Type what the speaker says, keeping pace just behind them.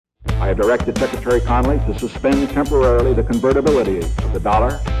have directed Secretary Connally to suspend temporarily the convertibility of the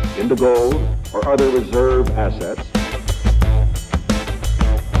dollar into gold or other reserve assets.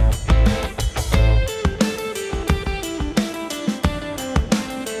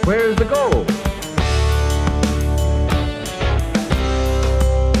 Where's the gold?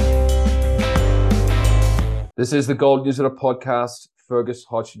 This is the Gold Newsletter Podcast. Fergus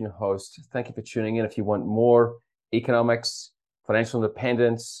Hodgson, your host. Thank you for tuning in. If you want more economics, financial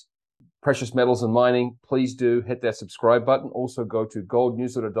independence, precious metals and mining, please do hit that subscribe button. Also go to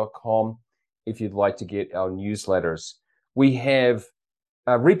goldnewsletter.com if you'd like to get our newsletters. We have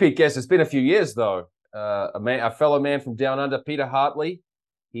a repeat guest. It's been a few years though. A fellow man from down under, Peter Hartley.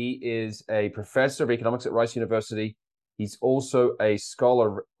 He is a professor of economics at Rice University. He's also a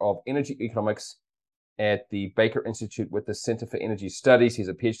scholar of energy economics at the Baker Institute with the Center for Energy Studies. He's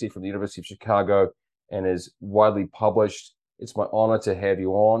a PhD from the University of Chicago and is widely published. It's my honor to have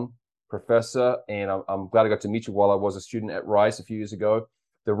you on, Professor, and I'm glad I got to meet you while I was a student at Rice a few years ago.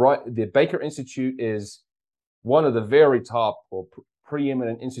 The Baker Institute is one of the very top or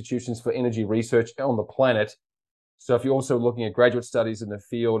preeminent institutions for energy research on the planet. So if you're also looking at graduate studies in the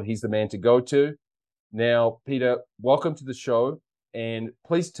field, he's the man to go to. Now, Peter, welcome to the show, and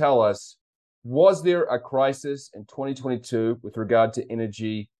please tell us, was there a crisis in 2022 with regard to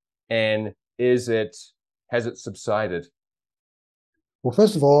energy, and has it subsided? Well,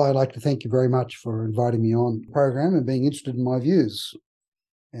 first of all, I'd like to thank you very much for inviting me on the program and being interested in my views,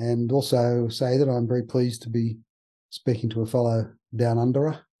 and also say that I'm very pleased to be speaking to a fellow down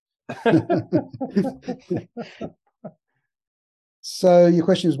underer. So your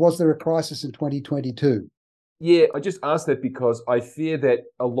question is, was there a crisis in 2022? Yeah, I just asked that because I fear that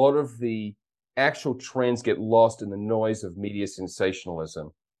a lot of the actual trends get lost in the noise of media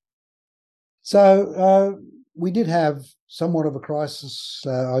sensationalism. So we did have somewhat of a crisis.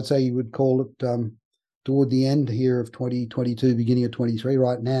 I'd say you would call it toward the end here of 2022, beginning of 23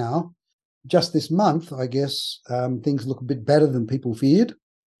 right now. Just this month, I guess, things look a bit better than people feared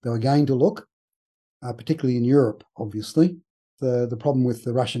they were going to look, particularly in Europe, obviously. The problem with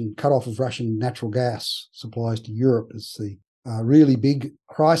the Russian cutoff of Russian natural gas supplies to Europe is the really big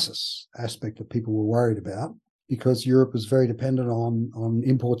crisis aspect that people were worried about, because Europe was very dependent on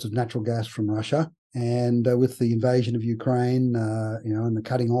imports of natural gas from Russia. And with the invasion of Ukraine, and the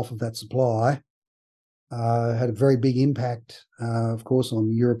cutting off of that supply, had a very big impact, of course, on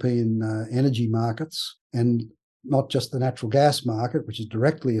the European energy markets, and not just the natural gas market, which is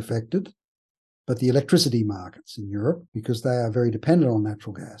directly affected, but the electricity markets in Europe, because they are very dependent on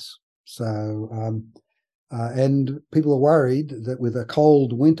natural gas. So, and people are worried that with a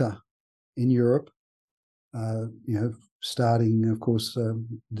cold winter in Europe, starting, of course,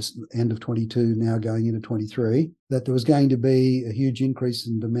 this end of 22, now going into 23, that there was going to be a huge increase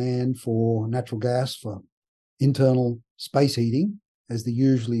in demand for natural gas for internal space heating, as there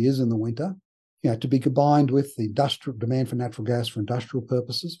usually is in the winter, to be combined with the industrial demand for natural gas for industrial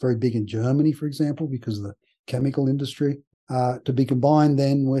purposes, very big in Germany, for example, because of the chemical industry, to be combined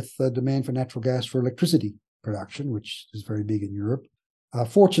then with the demand for natural gas for electricity production, which is very big in Europe.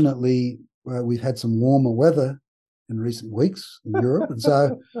 Fortunately, we've had some warmer weather in recent weeks in Europe, and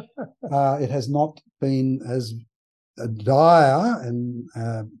so it has not been as dire and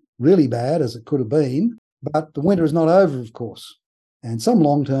really bad as it could have been. But the winter is not over, of course. And some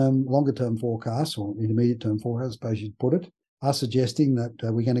longer-term forecasts, or intermediate-term forecasts, I suppose you'd put it, are suggesting that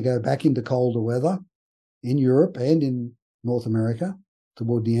we're going to go back into colder weather in Europe and in North America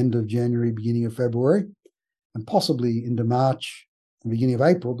toward the end of January, beginning of February, and possibly into March and beginning of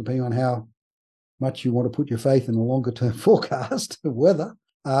April, depending on how much you want to put your faith in a longer-term forecast of weather.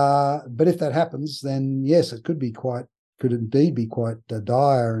 But if that happens, then yes, it could indeed be quite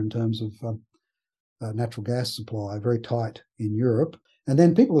dire in terms of natural gas supply, very tight in Europe. And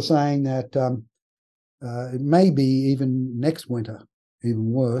then people are saying that it may be even next winter,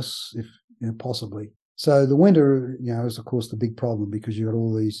 even worse, if possibly. So the winter, is of course the big problem, because you've got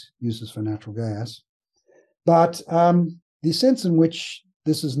all these uses for natural gas. But the sense in which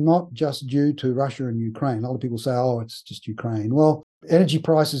this is not just due to Russia and Ukraine. A lot of people say, it's just Ukraine. Well, energy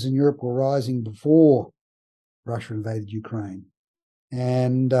prices in Europe were rising before Russia invaded Ukraine.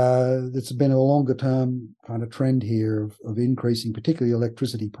 And it's been a longer term kind of trend here of increasing, particularly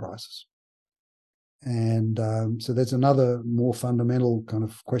electricity prices. And so there's another more fundamental kind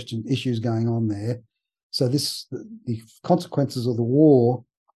of issues going on there. So the consequences of the war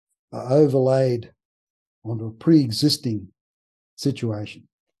are overlaid onto a pre-existing situation.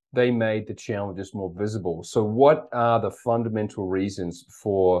 They made the challenges more visible. So what are the fundamental reasons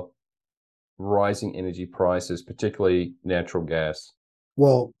for rising energy prices, particularly natural gas?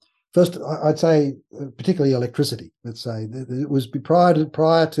 Well, First, I'd say particularly electricity. Let's say it was prior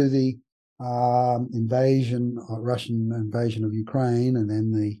to the Russian invasion of Ukraine, and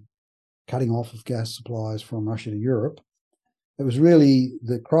then the cutting off of gas supplies from Russia to Europe. It was really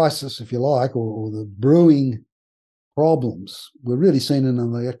the crisis, if you like, or the brewing problems were really seen in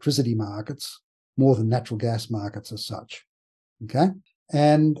the electricity markets more than natural gas markets as such. Okay,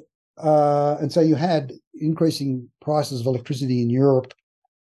 and so you had increasing prices of electricity in Europe,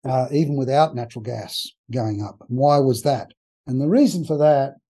 even without natural gas going up. And why was that? And the reason for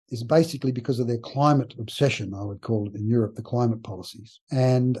that is basically because of their climate obsession, I would call it in Europe, the climate policies.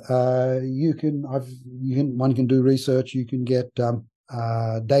 And one can do research. You can get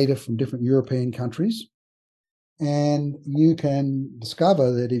data from different European countries, and you can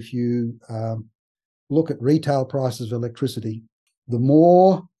discover that if you look at retail prices of electricity, the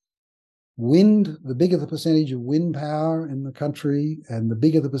more wind, the bigger the percentage of wind power in the country, and the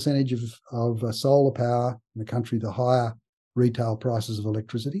bigger the percentage of solar power in the country, the higher retail prices of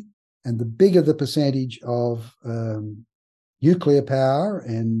electricity. And the bigger the percentage of nuclear power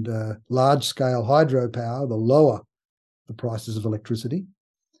and large-scale hydropower, the lower the prices of electricity.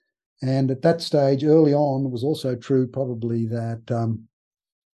 And at that stage, early on, it was also true probably that,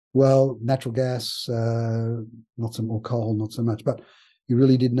 natural gas, not so more coal, not so much, but you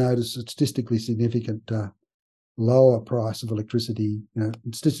really did notice a statistically significant lower price of electricity,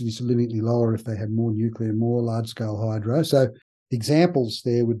 statistically significantly lower if they had more nuclear, more large-scale hydro. So examples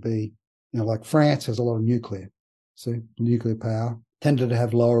there would be, like France has a lot of nuclear. So nuclear power tended to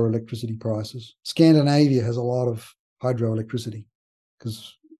have lower electricity prices. Scandinavia has a lot of hydroelectricity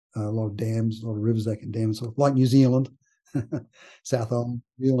because a lot of dams, a lot of rivers they can dam. So like New Zealand, South Island,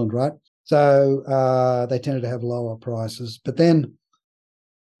 New Zealand, right? So they tended to have lower prices. But then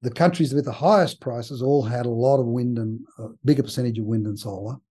the countries with the highest prices all had a lot of wind and a bigger percentage of wind and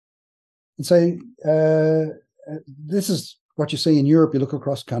solar. And so this is what you see in Europe. You look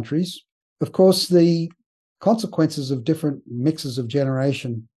across countries. Of course, the consequences of different mixes of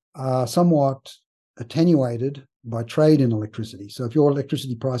generation are somewhat attenuated by trade in electricity. So if your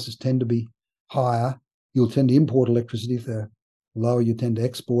electricity prices tend to be higher, you'll tend to import electricity. If they're lower, you tend to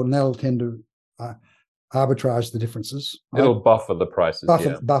export, and that'll tend to arbitrage the differences. Right? It'll buffer the prices.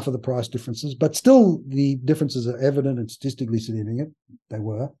 Buffer the price differences, but still the differences are evident and statistically significant. They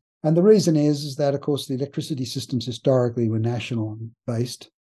were. And the reason is that, of course, the electricity systems historically were national based.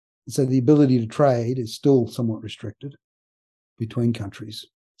 So the ability to trade is still somewhat restricted between countries.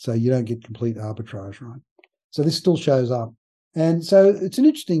 So you don't get complete arbitrage, right? So this still shows up. And so it's an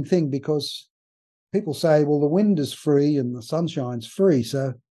interesting thing because people say, well, the wind is free and the sunshine's free.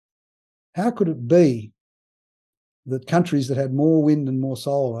 So how could it be that countries that had more wind and more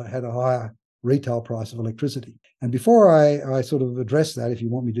solar had a higher retail price of electricity? And before I sort of address that, if you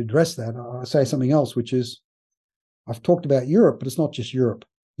want me to address that, I'll say something else, which is I've talked about Europe, but it's not just Europe.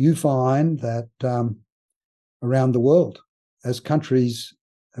 You find that around the world, as countries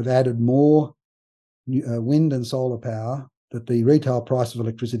have added more wind and solar power, that the retail price of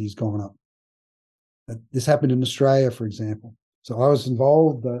electricity has gone up. This happened in Australia, for example. So I was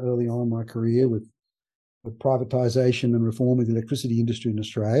involved early on in my career with privatisation and reform of the electricity industry in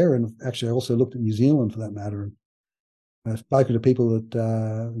Australia, and actually I also looked at New Zealand for that matter. I've spoken to people that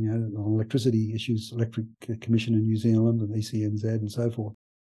on electricity issues, Electric Commission in New Zealand and ECNZ and so forth.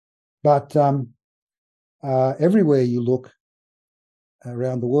 But everywhere you look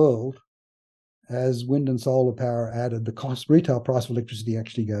around the world, as wind and solar power added, the retail price of electricity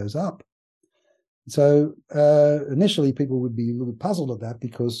actually goes up. So initially people would be a little puzzled at that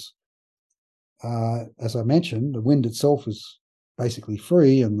because, as I mentioned, the wind itself is basically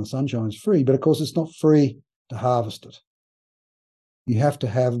free and the sunshine's free, but of course it's not free to harvest it. You have to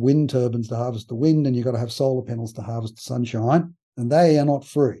have wind turbines to harvest the wind, and you've got to have solar panels to harvest the sunshine, and they are not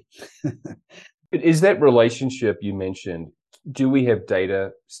free. Is that relationship you mentioned, do we have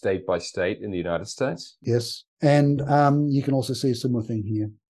data state by state in the United States? Yes, and you can also see a similar thing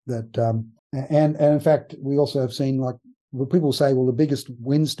here. That and in fact, we also have seen, like, people say, well, the biggest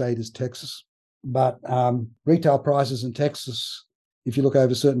wind state is Texas, but retail prices in Texas, if you look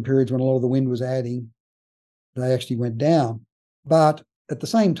over certain periods when a lot of the wind was adding, they actually went down. But at the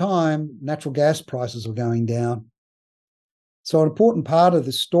same time, natural gas prices were going down. So an important part of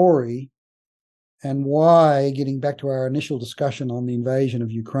this story, and why, getting back to our initial discussion on the invasion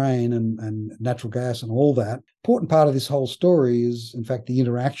of Ukraine and natural gas and all that, important part of this whole story is, in fact, the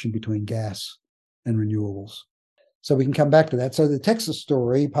interaction between gas and renewables. So we can come back to that. So the Texas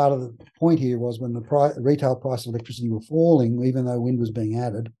story, part of the point here was when the retail price of electricity were falling, even though wind was being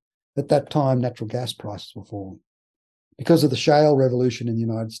added, at that time, natural gas prices were falling. because of the shale revolution in the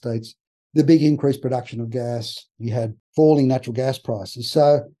United States, the big increased production of gas, you had falling natural gas prices.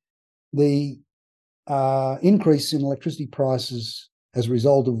 So the increase in electricity prices as a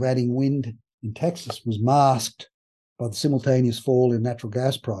result of adding wind in Texas was masked by the simultaneous fall in natural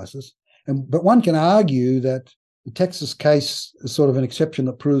gas prices. But one can argue that the Texas case is sort of an exception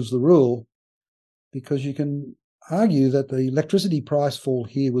that proves the rule, because you can argue that the electricity price fall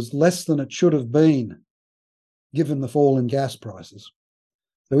here was less than it should have been, given the fall in gas prices.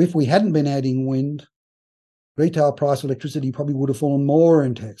 So if we hadn't been adding wind, retail price of electricity probably would have fallen more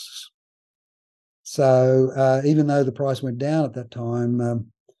in Texas. So even though the price went down at that time,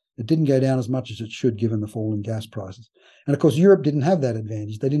 it didn't go down as much as it should, given the fall in gas prices. And of course, Europe didn't have that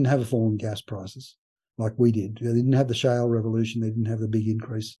advantage. They didn't have a fall in gas prices like we did. They didn't have the shale revolution. They didn't have the big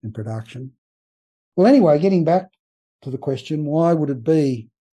increase in production. Well, anyway, getting back to the question, why would it be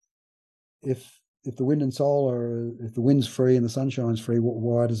if the wind and solar, if the wind's free and the sunshine's free,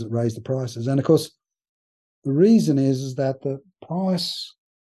 why does it raise the prices? And of course, the reason is that the price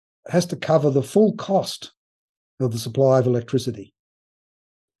has to cover the full cost of the supply of electricity.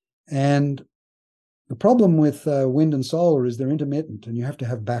 And the problem with wind and solar is they're intermittent, and you have to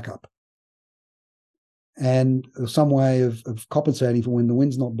have backup and some way of compensating for when the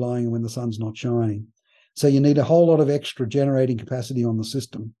wind's not blowing and when the sun's not shining. So you need a whole lot of extra generating capacity on the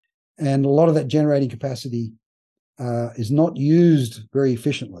system. And a lot of that generating capacity is not used very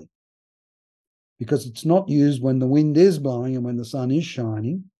efficiently, because it's not used when the wind is blowing and when the sun is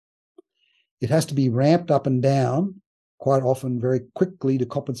shining. It has to be ramped up and down quite often very quickly to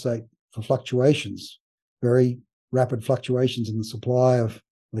compensate for fluctuations, very rapid fluctuations in the supply of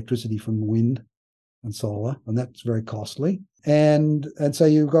electricity from the wind and solar, and that's very costly. And so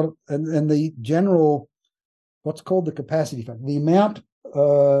you've got, and the general, what's called the capacity factor, the amount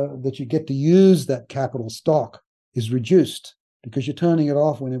that you get to use that capital stock is reduced because you're turning it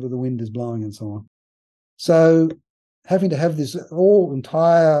off whenever the wind is blowing and so on. So having to have this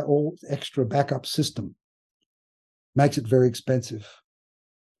all extra backup system makes it very expensive.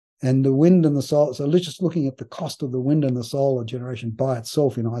 And the wind and the solar, so just looking at the cost of the wind and the solar generation by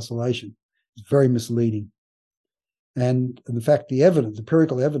itself in isolation is very misleading. And in fact, the evidence,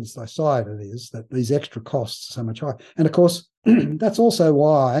 empirical evidence I cited is that these extra costs are so much higher. And of course, that's also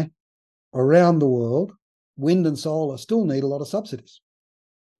why around the world, wind and solar still need a lot of subsidies.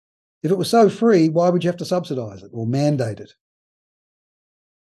 If it was so free, why would you have to subsidize it or mandate it?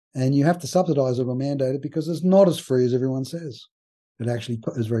 And you have to subsidize it or mandate it because it's not as free as everyone says. It actually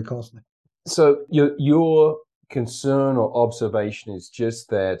is very costly. So your concern or observation is just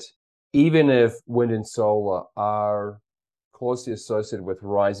that even if wind and solar are closely associated with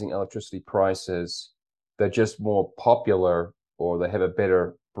rising electricity prices, they're just more popular, or they have a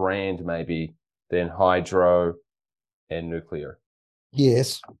better brand maybe than hydro and nuclear.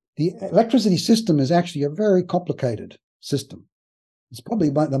 Yes. The electricity system is actually a very complicated system. It's probably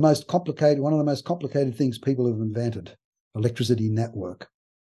one of the most complicated things people have invented, electricity network.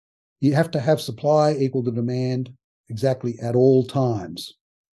 You have to have supply equal to demand exactly at all times,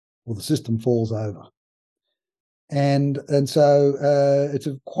 or the system falls over. And so it's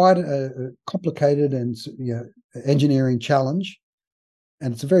quite a complicated and engineering challenge,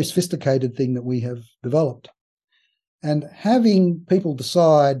 and it's a very sophisticated thing that we have developed. And having people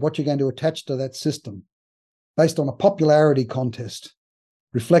decide what you're going to attach to that system based on a popularity contest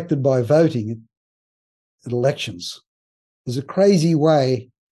reflected by voting at elections is a crazy way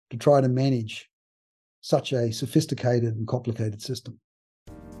to try to manage such a sophisticated and complicated system.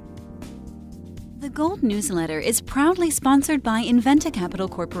 The Gold Newsletter is proudly sponsored by Inventa Capital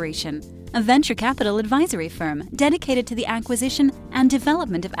Corporation, a venture capital advisory firm dedicated to the acquisition and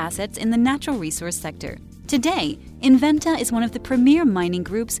development of assets in the natural resource sector. Today, Inventa is one of the premier mining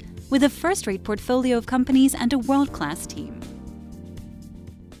groups with a first-rate portfolio of companies and a world-class team.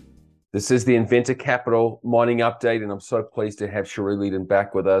 This is the Inventa Capital Mining Update, and I'm so pleased to have Cherie Leedon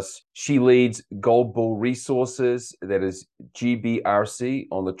back with us. She leads Gold Bull Resources, that is GBRC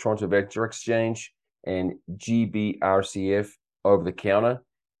on the Toronto Venture Exchange, and GBRCF over the counter.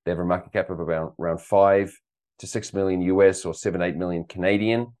 They have a market cap of around 5 to 6 million US or 7-8 million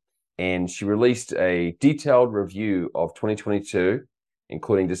Canadian. And she released a detailed review of 2022,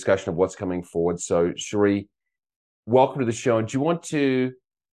 including discussion of what's coming forward. So, Cherie, welcome to the show. And do you want to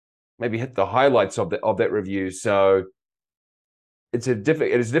maybe hit the highlights of that review? So it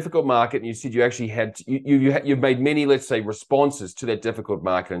is a difficult market, and you said you actually had you've made many, let's say, responses to that difficult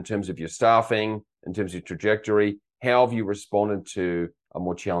market in terms of your staffing, in terms of your trajectory. How have you responded to a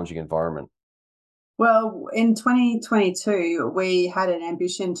more challenging environment? Well, in 2022, we had an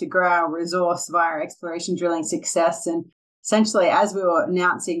ambition to grow our resource via exploration drilling success. And essentially, as we were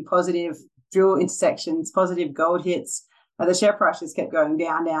announcing positive drill intersections, positive gold hits, the share prices kept going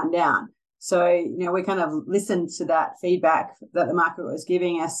down, down, down. So, we kind of listened to that feedback that the market was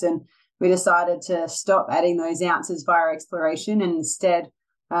giving us, and we decided to stop adding those ounces via exploration and instead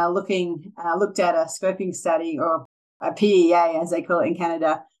looked at a scoping study, or a PEA, as they call it in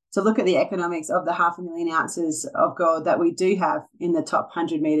Canada, to look at the economics of the 500,000 ounces of gold that we do have in the top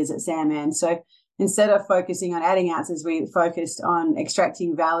 100 meters at Sandman. So instead of focusing on adding ounces, we focused on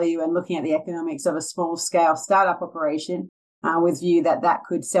extracting value and looking at the economics of a small-scale startup operation with view that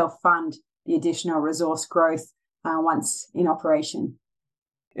could self-fund the additional resource growth once in operation.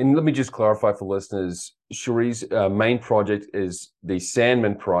 And let me just clarify for listeners, Cherie's main project is the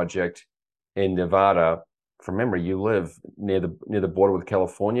Sandman project in Nevada. From memory, you live near the border with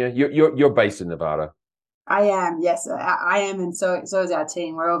California. You're based in Nevada. I am, yes, I am, and so is our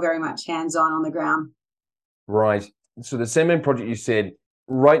team. We're all very much hands-on on the ground. Right. So the Sandman project, you said,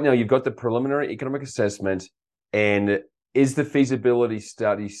 right now you've got the preliminary economic assessment, and is the feasibility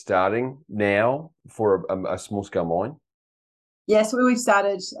study starting now for a small-scale mine? Yes, we've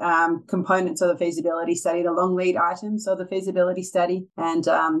started components of the feasibility study, the long lead items of the feasibility study, and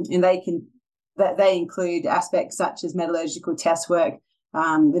they include aspects such as metallurgical test work.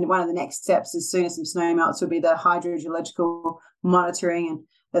 Then one of the next steps, as soon as some snow melts, will be the hydrogeological monitoring,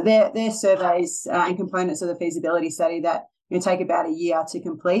 and they're surveys and components of the feasibility study that take about a year to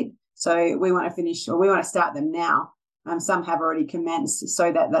complete. So we want to start them now. Some have already commenced,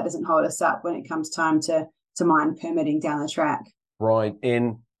 so that doesn't hold us up when it comes time to mine permitting down the track. Right.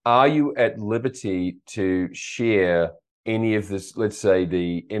 And are you at liberty to share any of this, let's say,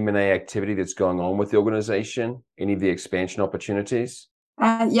 the M&A activity that's going on with the organization, any of the expansion opportunities?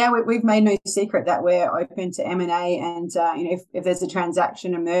 We've made no secret that we're open to M&A, and if there's a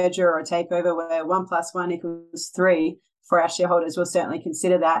transaction, a merger, or a takeover where 1 + 1 = 3 for our shareholders, we'll certainly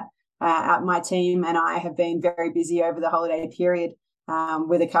consider that. My team and I have been very busy over the holiday period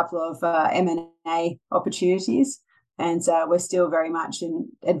with a couple of M&A opportunities, and we're still very much in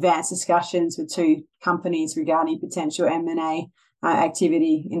advanced discussions with 2 companies regarding potential M&A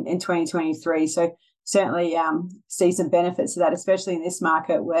activity in 2023. So certainly see some benefits of that, especially in this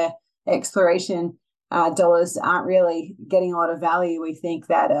market where exploration dollars aren't really getting a lot of value. We think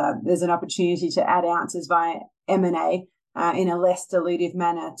that there's an opportunity to add ounces via M&A in a less dilutive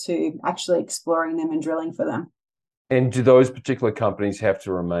manner to actually exploring them and drilling for them. And do those particular companies have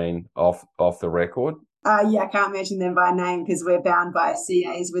to remain off the record? I can't mention them by name because we're bound by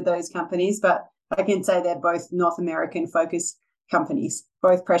CAs with those companies, but I can say they're both North American focused companies,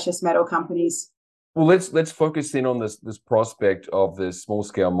 both precious metal companies. Well, let's focus then on this prospect of this small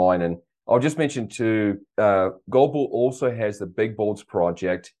scale mine, and I'll just mention too, Gold Bull also has the Big Bulls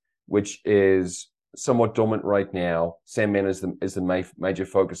project, which is somewhat dormant right now. Sandman is the major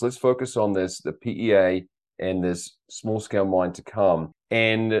focus. Let's focus on the PEA and this small scale mine to come.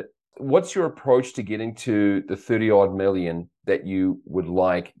 And what's your approach to getting to the 30-odd million that you would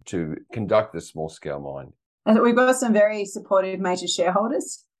like to conduct this small scale mine? We've got some very supportive major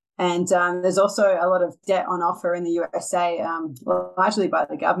shareholders, and there's also a lot of debt on offer in the USA, largely by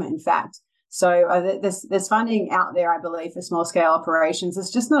the government, in fact. So there's funding out there, I believe, for small scale operations. There's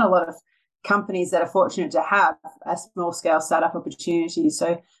just not a lot of companies that are fortunate to have a small scale startup opportunity.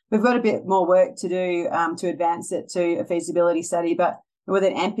 So we've got a bit more work to do to advance it to a feasibility study, but with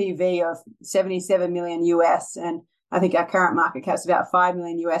an NPV of 77 million US, and I think our current market cap's about 5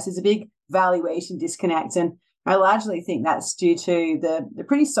 million US, is a big valuation disconnect. And I largely think that's due to the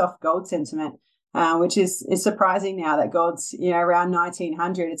pretty soft gold sentiment, which is surprising now that gold's around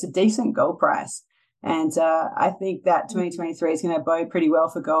 1,900. It's a decent gold price, and I think that 2023 is going to bode pretty well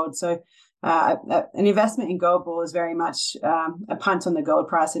for gold. So an investment in Gold Bull is very much a punt on the gold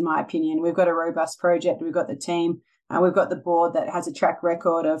price, in my opinion. We've got a robust project. We've got the team. We've got the board that has a track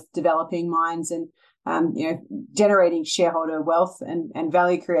record of developing mines and generating shareholder wealth and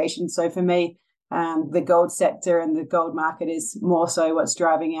value creation. So for me, the gold sector and the gold market is more so what's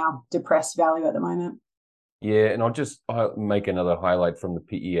driving our depressed value at the moment. Yeah, and I'll just make another highlight from the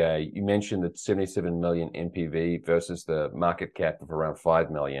PEA. You mentioned that 77 million NPV versus the market cap of around 5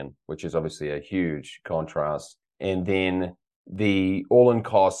 million, which is obviously a huge contrast. And then the all-in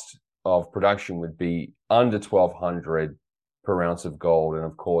cost of production would be under 1,200 per ounce of gold. And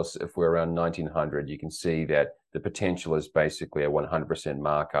of course, if we're around 1,900, you can see that the potential is basically a 100%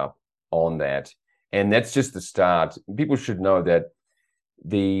 markup on that. And that's just the start. People should know that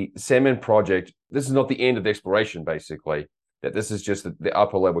the Sandman project, this is not the end of the exploration, basically, that this is just the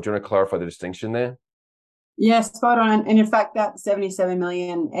upper level. Do you want to clarify the distinction there? Yeah, spot on. And in fact, that 77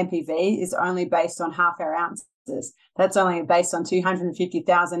 million NPV is only based on half our ounces. That's only based on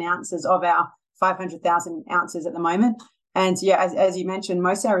 250,000 ounces of our 500,000 ounces at the moment. And yeah, as you mentioned,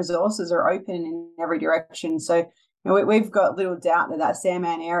 most of our resources are open in every direction. So we've got little doubt that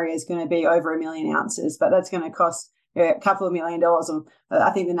Sandman area is going to be over 1 million ounces, but that's going to cost a couple of $1 million. And I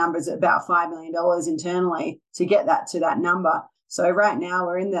think the number is about $5 million internally to get that to that number. So right now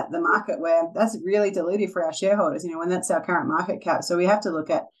we're in the market where that's really dilutive for our shareholders, when that's our current market cap. So we have to look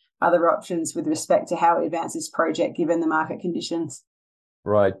at other options with respect to how we advance this project given the market conditions.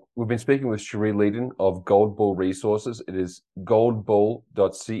 Right. We've been speaking with Cherie Leedon of Gold Bull Resources. It is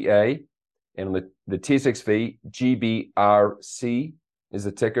goldbull.ca. And on the TSXV, GBRC is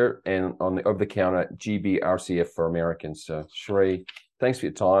the ticker. And on the over-the-counter, GBRCF for Americans. So Cherie, thanks for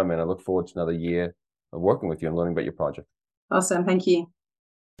your time. And I look forward to another year of working with you and learning about your project. Awesome. Thank you.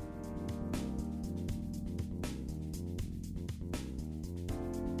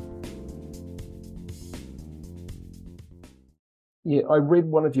 Yeah, I read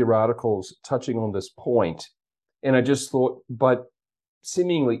one of your articles touching on this point, and I just thought, but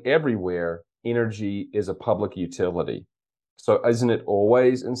seemingly everywhere, energy is a public utility. So isn't it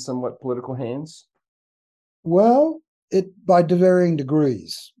always in somewhat political hands? Well, it by varying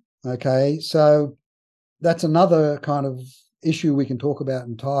degrees. Okay, so that's another kind of issue we can talk about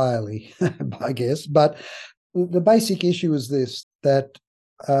entirely, I guess. But the basic issue is this, that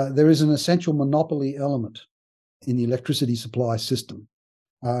there is an essential monopoly element in the electricity supply system,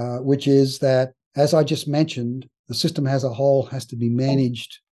 which is that, as I just mentioned, the system as a whole has to be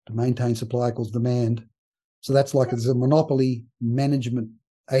managed to maintain supply equals demand. So that's like it's a monopoly management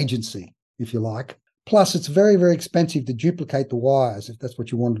agency, if you like. Plus, it's very, very expensive to duplicate the wires if that's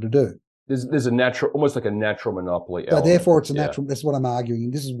what you wanted to do. There's a natural, almost like a natural monopoly So element. therefore, it's a natural. That's what I'm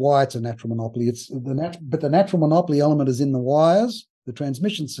arguing. This is why it's a natural monopoly. But the natural monopoly element is in the wires, the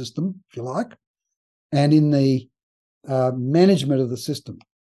transmission system, if you like, and in the management of the system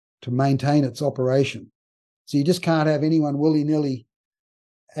to maintain its operation. So you just can't have anyone willy-nilly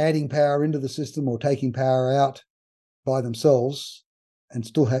adding power into the system or taking power out by themselves and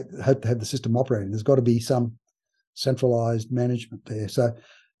still hope to have the system operating. There's got to be some centralized management there. So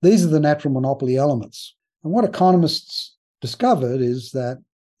these are the natural monopoly elements. And what economists discovered is that,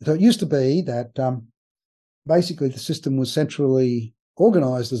 so it used to be that basically the system was centrally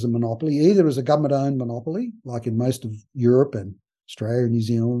organised as a monopoly, either as a government-owned monopoly, like in most of Europe and Australia, New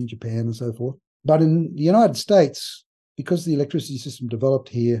Zealand, Japan, and so forth. But in the United States, because the electricity system developed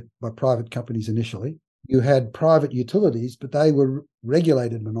here by private companies initially, you had private utilities, but they were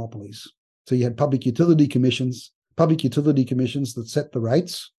regulated monopolies. So you had public utility commissions that set the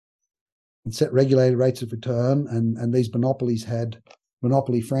rates and set regulated rates of return, and these monopolies had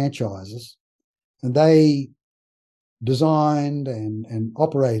monopoly franchises, and they designed and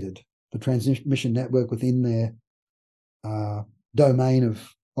operated the transmission network within their domain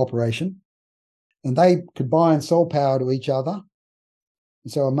of operation. And they could buy and sell power to each other.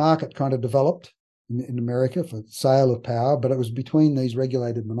 And so a market kind of developed in America for sale of power, but it was between these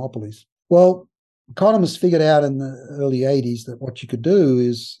regulated monopolies. Well, economists figured out in the early 80s that what you could do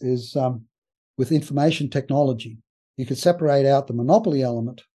is with information technology, you could separate out the monopoly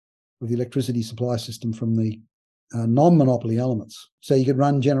element of the electricity supply system from the non-monopoly elements. So you could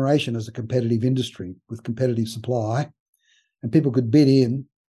run generation as a competitive industry with competitive supply, and people could bid in,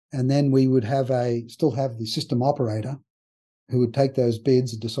 and then we would still have the system operator who would take those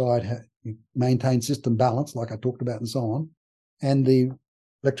bids and decide how to maintain system balance, like I talked about, and so on. And the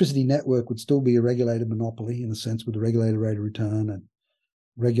electricity network would still be a regulated monopoly in a sense, with a regulated rate of return and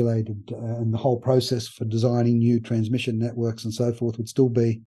regulated, and the whole process for designing new transmission networks and so forth would still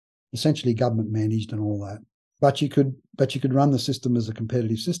be essentially government managed and all that. But you could run the system as a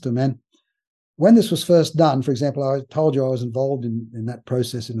competitive system. And when this was first done, for example, I told you I was involved in that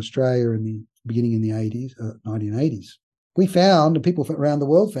process in Australia in the beginning in the 1980s. We found, and people around the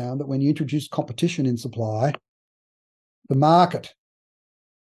world found, that when you introduced competition in supply, that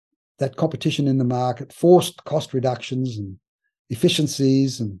competition in the market forced cost reductions and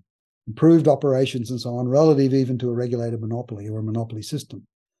efficiencies and improved operations and so on, relative even to a regulated monopoly or a monopoly system.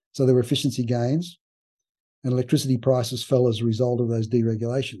 So there were efficiency gains, and electricity prices fell as a result of those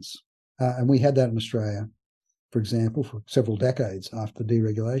deregulations. And we had that in Australia, for example, for several decades after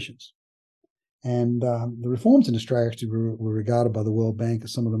deregulations. And the reforms in Australia actually were regarded by the World Bank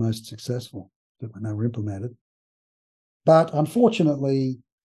as some of the most successful that were implemented. But unfortunately,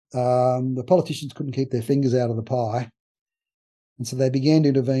 the politicians couldn't keep their fingers out of the pie. And so they began to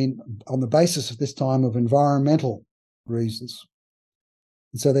intervene on the basis of this time of environmental reasons.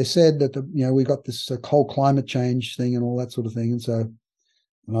 And so they said that, we got this whole climate change thing and all that sort of thing. And so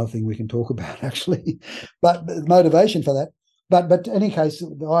another thing we can talk about, actually, but the motivation for that. But in any case,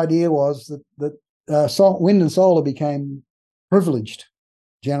 the idea was that wind and solar became privileged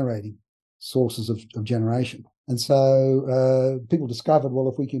generating sources of generation. And so people discovered, well,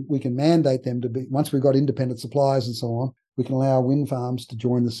 if we can mandate them to be, once we've got independent suppliers and so on, we can allow wind farms to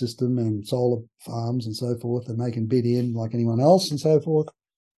join the system and solar farms and so forth, and they can bid in like anyone else and so forth.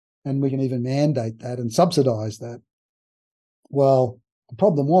 And we can even mandate that and subsidize that. Well, the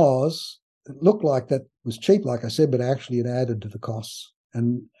problem was, it looked like that was cheap, like I said, but actually it added to the costs.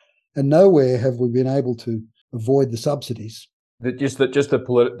 And nowhere have we been able to avoid the subsidies.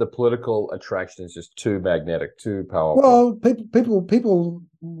 The political attraction is just too magnetic, too powerful. Well, people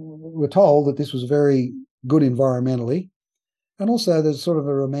were told that this was very good environmentally, and also there's sort of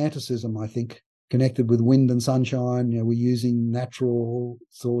a romanticism, I think, connected with wind and sunshine. We're using natural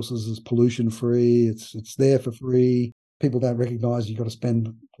sources as pollution-free. It's there for free. People don't recognise you've got to spend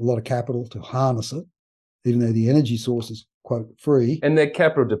a lot of capital to harness it, even though the energy source is, quote, free. And that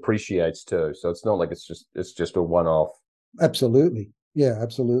capital depreciates too, so it's not like it's just a one-off. Absolutely. Yeah,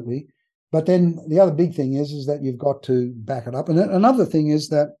 absolutely. But then the other big thing is that you've got to back it up. And another thing is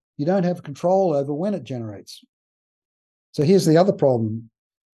that you don't have control over when it generates. So here's the other problem.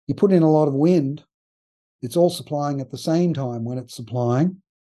 You put in a lot of wind, it's all supplying at the same time when it's supplying.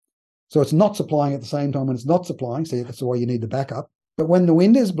 So it's not supplying at the same time when it's not supplying. So that's why you need the backup. But when the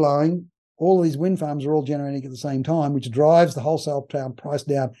wind is blowing, all of these wind farms are all generating at the same time, which drives the wholesale price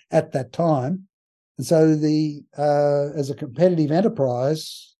down at that time. And so as a competitive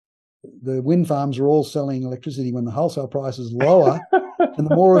enterprise, the wind farms are all selling electricity when the wholesale price is lower, and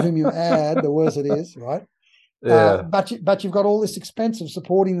the more of them you add, the worse it is, right? Yeah. But you've got all this expense of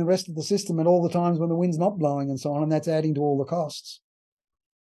supporting the rest of the system at all the times when the wind's not blowing and so on, and that's adding to all the costs.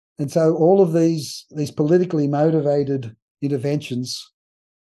 And so all of these politically motivated interventions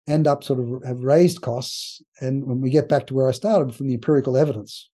end up sort of have raised costs. And when we get back to where I started from the empirical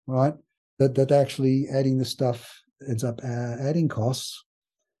evidence, right, that actually adding this stuff ends up adding costs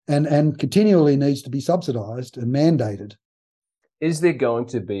and continually needs to be subsidized and mandated. Is there going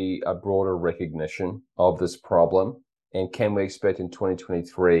to be a broader recognition of this problem? And can we expect in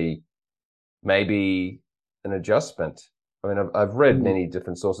 2023 maybe an adjustment? I mean, I've read many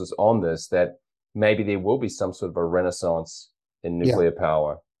different sources on this, that maybe there will be some sort of a renaissance in nuclear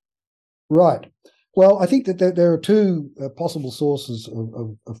power. Right. Well, I think that there are two possible sources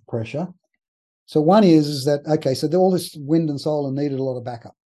of pressure. So one is that, okay, so all this wind and solar needed a lot of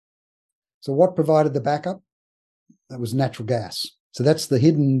backup. So what provided the backup? That was natural gas. So that's the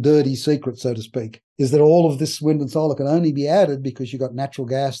hidden, dirty secret, so to speak, is that all of this wind and solar can only be added because you've got natural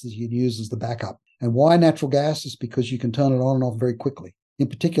gas that you can use as the backup. And why natural gas? Is because you can turn it on and off very quickly. In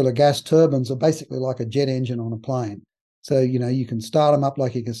particular, gas turbines are basically like a jet engine on a plane. So, you can start them up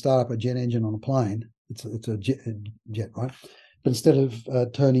like you can start up a jet engine on a plane. It's a jet, right? But instead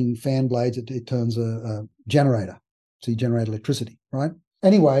of turning fan blades, it turns a generator. So you generate electricity, right?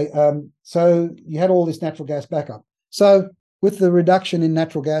 Anyway, so you had all this natural gas backup. So with the reduction in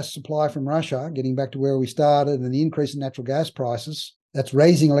natural gas supply from Russia, getting back to where we started, and the increase in natural gas prices, that's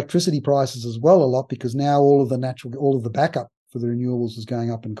raising electricity prices as well a lot, because now all of the backup for the renewables is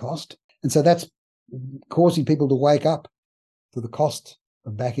going up in cost. And so that's causing people to wake up to the cost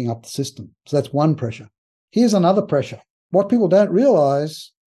of backing up the system. So that's one pressure. Here's another pressure. What people don't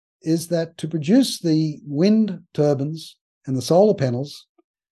realize is that to produce the wind turbines and the solar panels,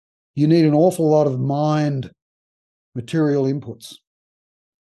 you need an awful lot of mined material inputs.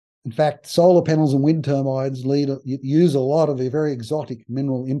 In fact, solar panels and wind turbines use a lot of very exotic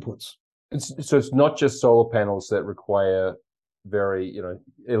mineral inputs. So it's not just solar panels that require very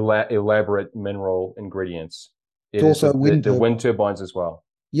elaborate mineral ingredients. It's also the wind turbines as well.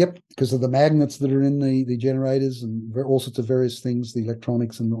 Yep, because of the magnets that are in the generators and all sorts of various things, the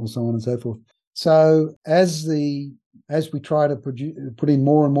electronics and so on and so forth. So as we try to put in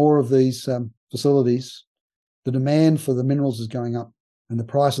more and more of these facilities, the demand for the minerals is going up and the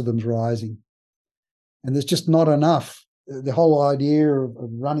price of them is rising. And there's just not enough. The whole idea of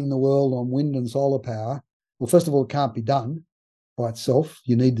running the world on wind and solar power, well, first of all, it can't be done by itself.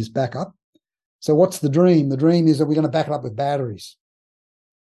 You need this backup. So what's the dream? The dream is that we're going to back it up with batteries.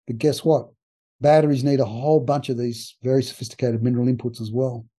 But guess what? Batteries need a whole bunch of these very sophisticated mineral inputs as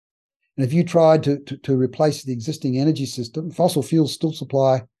well. And if you tried to replace the existing energy system, fossil fuels still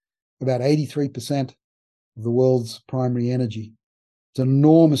supply about 83% of the world's primary energy. It's an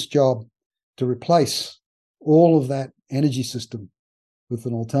enormous job to replace all of that energy system with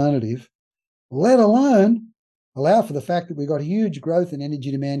an alternative, let alone allow for the fact that we've got huge growth in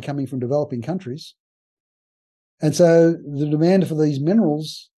energy demand coming from developing countries. And so the demand for these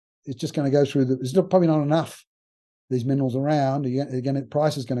minerals is just going to go through there's probably not enough these minerals around. Again, the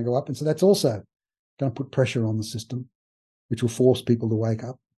price is going to go up. And so that's also going to put pressure on the system, which will force people to wake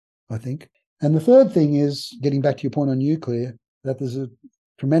up, I think. And the third thing is, getting back to your point on nuclear, that there's a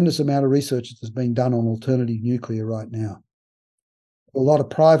tremendous amount of research that's being done on alternative nuclear right now. A lot of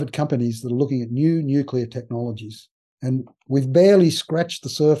private companies that are looking at new nuclear technologies. And we've barely scratched the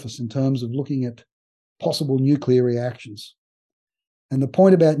surface in terms of looking at possible nuclear reactions. And the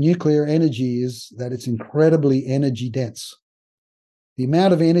point about nuclear energy is that it's incredibly energy dense. The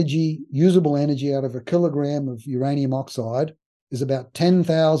amount of energy, usable energy out of a kilogram of uranium oxide is about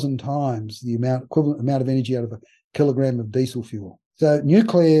 10,000 times the equivalent amount of energy out of a kilogram of diesel fuel. So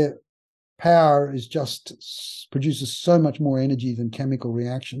nuclear power produces so much more energy than chemical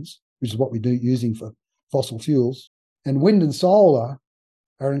reactions, which is what we do using for fossil fuels. And wind and solar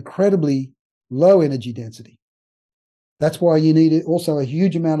are incredibly low energy density. That's why you need also a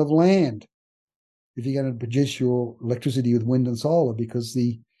huge amount of land if you're going to produce your electricity with wind and solar, because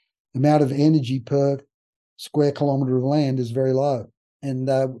the amount of energy per square kilometre of land is very low. And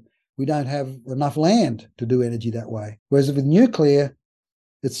we don't have enough land to do energy that way. Whereas with nuclear,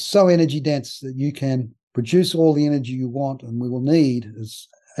 it's so energy dense that you can produce all the energy you want, and we will need, as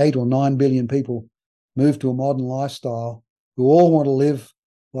 8 or 9 billion people move to a modern lifestyle, who all want to live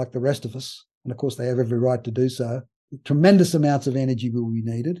like the rest of us. And of course, they have every right to do so. Tremendous amounts of energy will be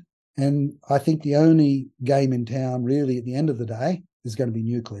needed. And I think the only game in town, really, at the end of the day, is going to be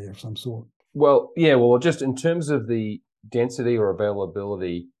nuclear of some sort. Well, just in terms of the density or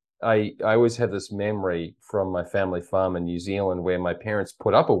availability, I always have this memory from my family farm in New Zealand where my parents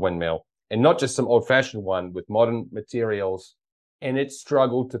put up a windmill, and not just some old-fashioned one with modern materials, and it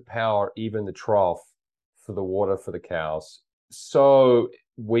struggled to power even the trough for the water for the cows. So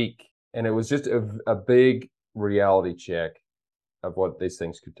weak. And it was just a big reality check of what these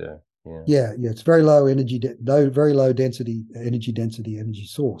things could do. Yeah. It's very low energy, very low density energy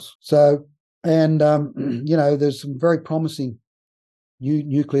source. So, and there's some very promising new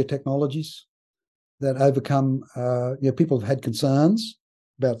nuclear technologies that overcome. People have had concerns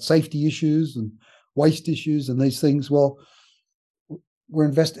about safety issues and waste issues and these things. Well,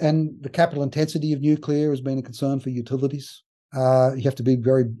 and the capital intensity of nuclear has been a concern for utilities. You have to be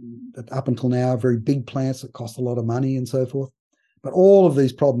up until now, very big plants that cost a lot of money and so forth. But all of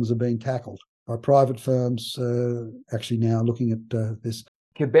these problems are being tackled by private firms actually now looking at this.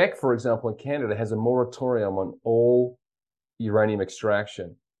 Quebec, for example, in Canada, has a moratorium on all uranium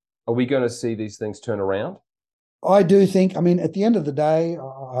extraction. Are we going to see these things turn around? I do think, at the end of the day,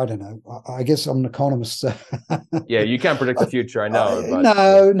 I don't know. I guess I'm an economist. So yeah, you can't predict the future, I know.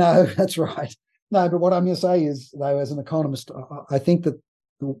 No, that's right. No, but what I'm going to say is, though, as an economist, I think that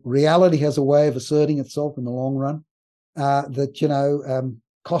reality has a way of asserting itself in the long run, that,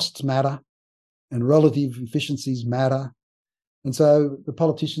 costs matter and relative efficiencies matter. And so the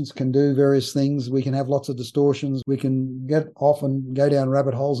politicians can do various things. We can have lots of distortions. We can get off and go down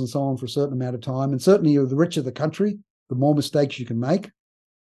rabbit holes and so on for a certain amount of time. And certainly the richer the country, the more mistakes you can make.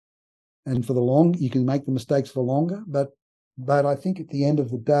 And you can make the mistakes for longer. But I think at the end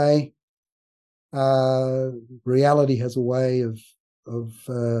of the day, reality has a way of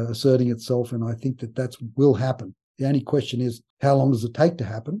asserting itself, and I think that will happen. The only question is, how long does it take to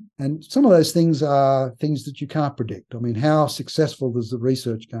happen? And some of those things are things that you can't predict. How successful is the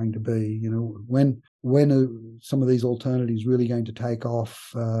research going to be? When are some of these alternatives really going to take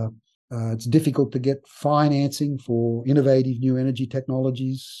off? It's difficult to get financing for innovative new energy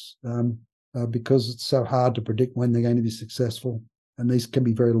technologies because it's so hard to predict when they're going to be successful. And these can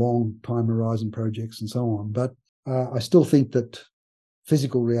be very long time horizon projects and so on. But I still think that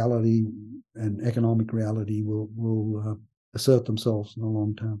physical reality and economic reality will assert themselves in the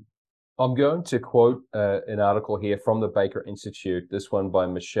long term. I'm going to quote an article here from the Baker Institute, this one by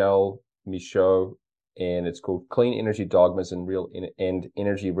Michelle Michaud, and it's called Clean Energy Dogmas and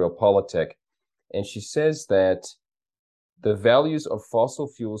Energy Realpolitik. And she says that the values of fossil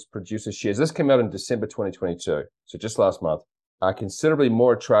fuels producers' shares, this came out in December 2022, so just last month, are considerably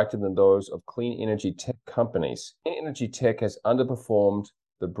more attractive than those of clean energy tech companies. Clean energy tech has underperformed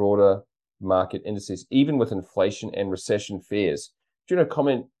the broader market indices, even with inflation and recession fears. Do you want to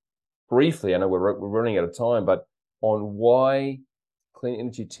comment briefly, I know we're running out of time, but on why clean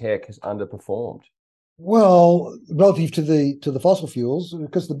energy tech has underperformed? Well, relative to the fossil fuels,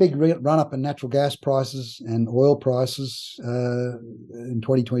 because the big run up in natural gas prices and oil prices in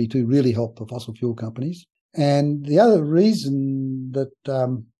 2022 really helped the fossil fuel companies. And the other reason that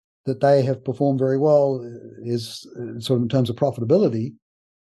that they have performed very well is sort of in terms of profitability,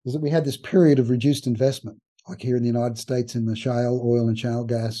 is that we had this period of reduced investment, like here in the United States in the shale oil and shale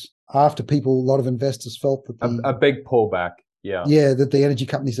gas, after a lot of investors felt that a big pullback. Yeah, that the energy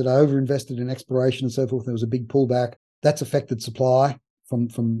companies had overinvested in exploration and so forth. There was a big pullback. That's affected supply from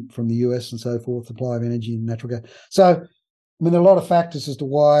the US and so forth, supply of energy and natural gas. So, I mean, there are a lot of factors as to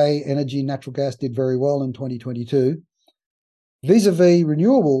why energy and natural gas did very well in 2022. Vis-a-vis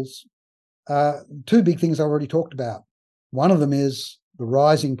renewables, two big things I already talked about. One of them is the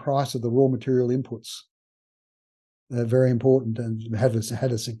rising price of the raw material inputs. They're very important and had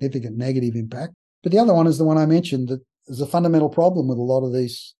a significant negative impact. But the other one is the one I mentioned, that there's a fundamental problem with a lot of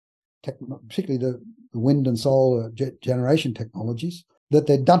these, particularly the wind and solar generation technologies, that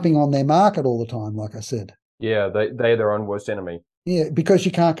they're dumping on their market all the time, like I said. Yeah, they're their own worst enemy. Yeah, because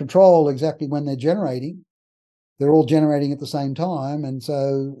you can't control exactly when they're generating. They're all generating at the same time. And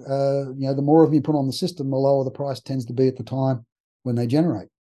so, the more of them you put on the system, the lower the price tends to be at the time when they generate.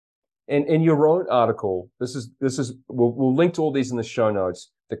 And in your own article, we'll link to all these in the show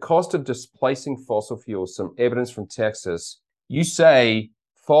notes. The cost of displacing fossil fuels, some evidence from Texas. You say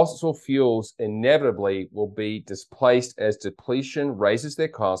fossil fuels inevitably will be displaced as depletion raises their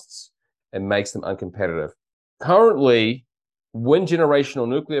costs and makes them uncompetitive. Currently, wind generation or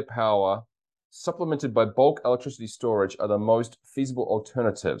nuclear power supplemented by bulk electricity storage are the most feasible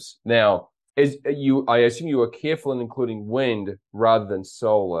alternatives. Now, I assume you are careful in including wind rather than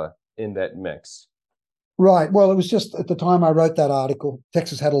solar in that mix. Right. Well, it was just at the time I wrote that article,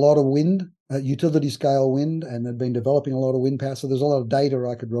 Texas had a lot of wind, utility scale wind, and had been developing a lot of wind power. So there's a lot of data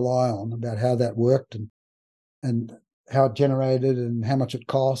I could rely on about how that worked and how it generated and how much it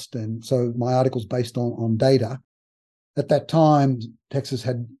cost. And so my article's based on data. At that time, Texas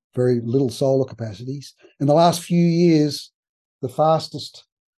had very little solar capacities. In the last few years, the fastest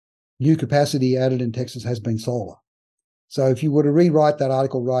new capacity added in Texas has been solar. So if you were to rewrite that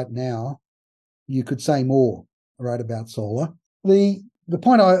article right now, you could say more about solar. The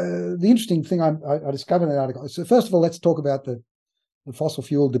interesting thing I discovered in that article. So first of all, let's talk about the fossil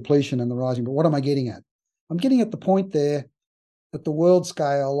fuel depletion and the rising. But what am I getting at? I'm getting at the point there at the world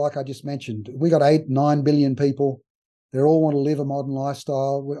scale, like I just mentioned. We got 8-9 billion people. They all want to live a modern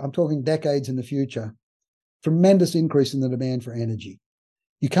lifestyle. I'm talking decades in the future. Tremendous increase in the demand for energy.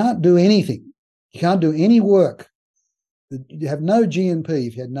 You can't do anything. You can't do any work. You have no GNP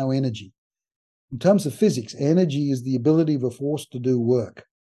if you had no energy. In terms of physics, energy is the ability of a force to do work.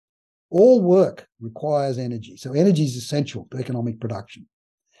 All work requires energy. So energy is essential to economic production.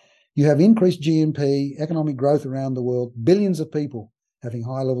 You have increased GNP, economic growth around the world, billions of people having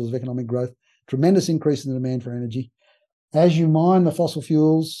high levels of economic growth, tremendous increase in the demand for energy. As you mine the fossil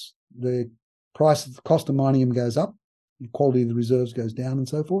fuels, the cost of mining them goes up, the quality of the reserves goes down and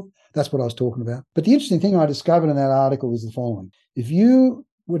so forth. That's what I was talking about. But the interesting thing I discovered in that article was the following. If you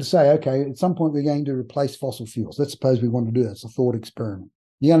were to say, okay, at some point we're going to replace fossil fuels. Let's suppose we want to do that. It's a thought experiment.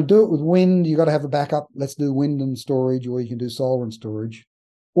 You're going to do it with wind. You've got to have a backup. Let's do wind and storage, or you can do solar and storage.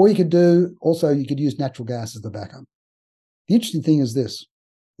 Or you could use natural gas as the backup. The interesting thing is this.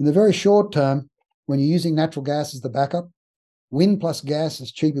 In the very short term, when you're using natural gas as the backup, wind plus gas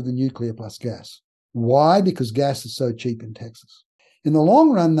is cheaper than nuclear plus gas. Why? Because gas is so cheap in Texas. In the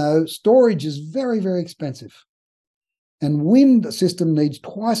long run, though, storage is very, very expensive. And wind system needs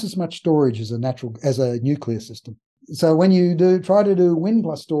twice as much storage as a nuclear system. So when you try to do wind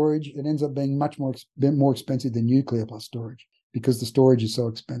plus storage, it ends up being much more expensive than nuclear plus storage because the storage is so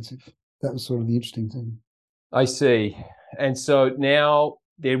expensive. That was sort of the interesting thing. I see. And so now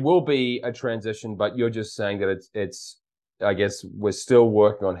there will be a transition, but you're just saying that it's I guess we're still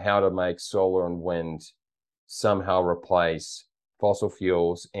working on how to make solar and wind somehow replace fossil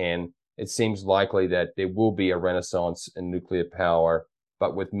fuels. And it seems likely that there will be a renaissance in nuclear power,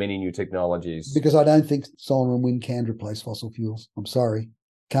 but with many new technologies. Because I don't think solar and wind can replace fossil fuels. I'm sorry.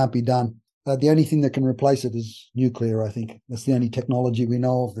 Can't be done. The only thing that can replace it is nuclear, I think. That's the only technology we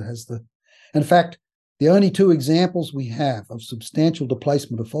know of that has In fact, the only two examples we have of substantial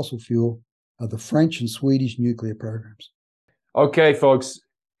displacement of fossil fuel are the French and Swedish nuclear programs. Okay, folks,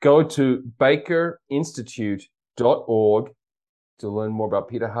 go to bakerinstitute.org to learn more about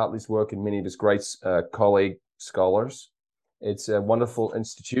Peter Hartley's work and many of his great colleague scholars. It's a wonderful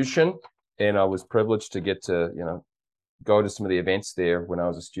institution, and I was privileged to get to, go to some of the events there when I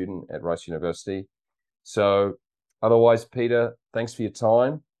was a student at Rice University. So otherwise, Peter, thanks for your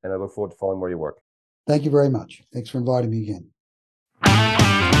time, and I look forward to following more of your work. Thank you very much. Thanks for inviting me again.